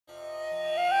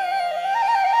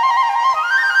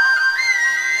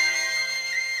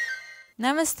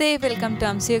Namaste, welcome to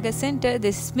Amsa Yoga Center.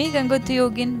 This is me Gangothri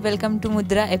Yogini. Welcome to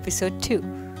Mudra episode 2.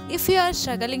 If you are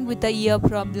struggling with the ear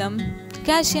problem,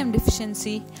 calcium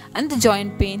deficiency and the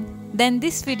joint pain, then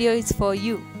this video is for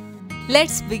you.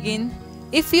 Let's begin.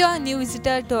 If you are a new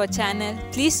visitor to our channel,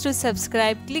 please do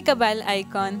subscribe, click a bell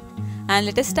icon and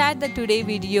let us start the today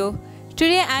video.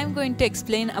 Today I am going to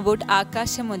explain about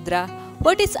Akasha Mudra.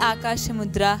 What is Akasha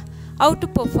Mudra? How to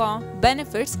perform,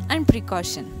 benefits and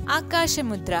precaution. Akasha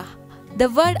Mudra. The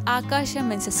word Akasha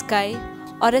means a sky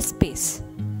or a space.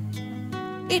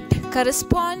 It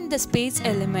corresponds the space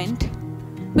element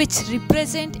which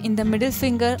represent in the middle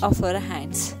finger of our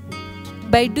hands.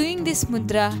 By doing this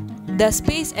mudra, the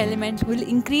space element will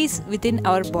increase within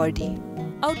our body.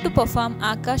 How to perform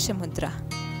Akasha Mudra?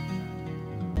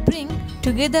 Bring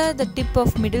together the tip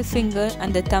of middle finger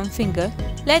and the thumb finger.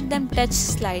 Let them touch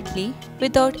slightly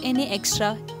without any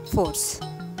extra force.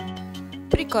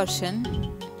 Precaution.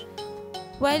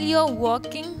 While you are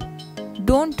walking,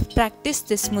 don't practice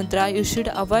this mudra. You should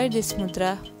avoid this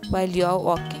mudra while you are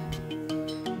walking.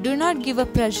 Do not give a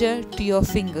pressure to your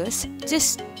fingers.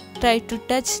 Just try to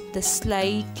touch the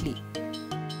slightly.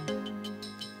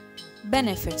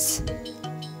 Benefits.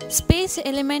 Space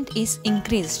element is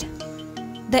increased.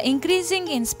 The increasing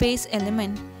in space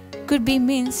element could be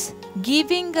means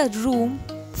giving a room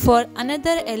for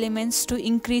another elements to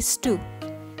increase too.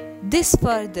 This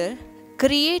further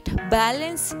create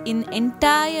balance in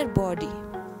entire body.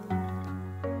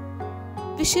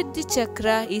 Vishuddhi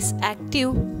chakra is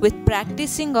active with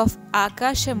practicing of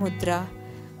Akasha Mudra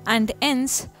and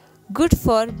hence good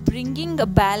for bringing a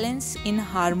balance in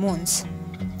hormones.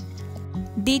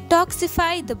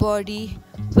 Detoxify the body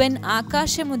when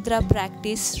Akasha Mudra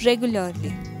practice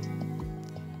regularly.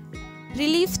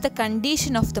 Relieve the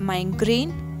condition of the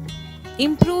migraine.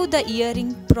 Improve the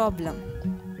hearing problem.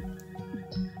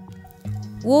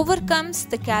 Overcomes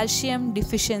the calcium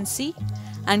deficiency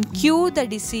and cure the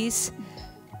disease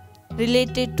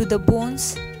related to the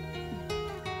bones.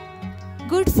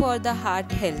 Good for the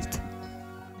heart health.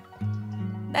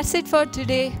 That's it for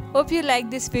today. Hope you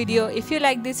like this video. If you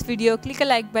like this video, click a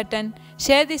like button,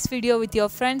 share this video with your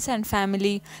friends and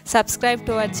family, subscribe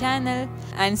to our channel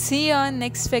and see you on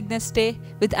next Wednesday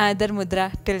with another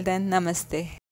mudra. Till then, namaste.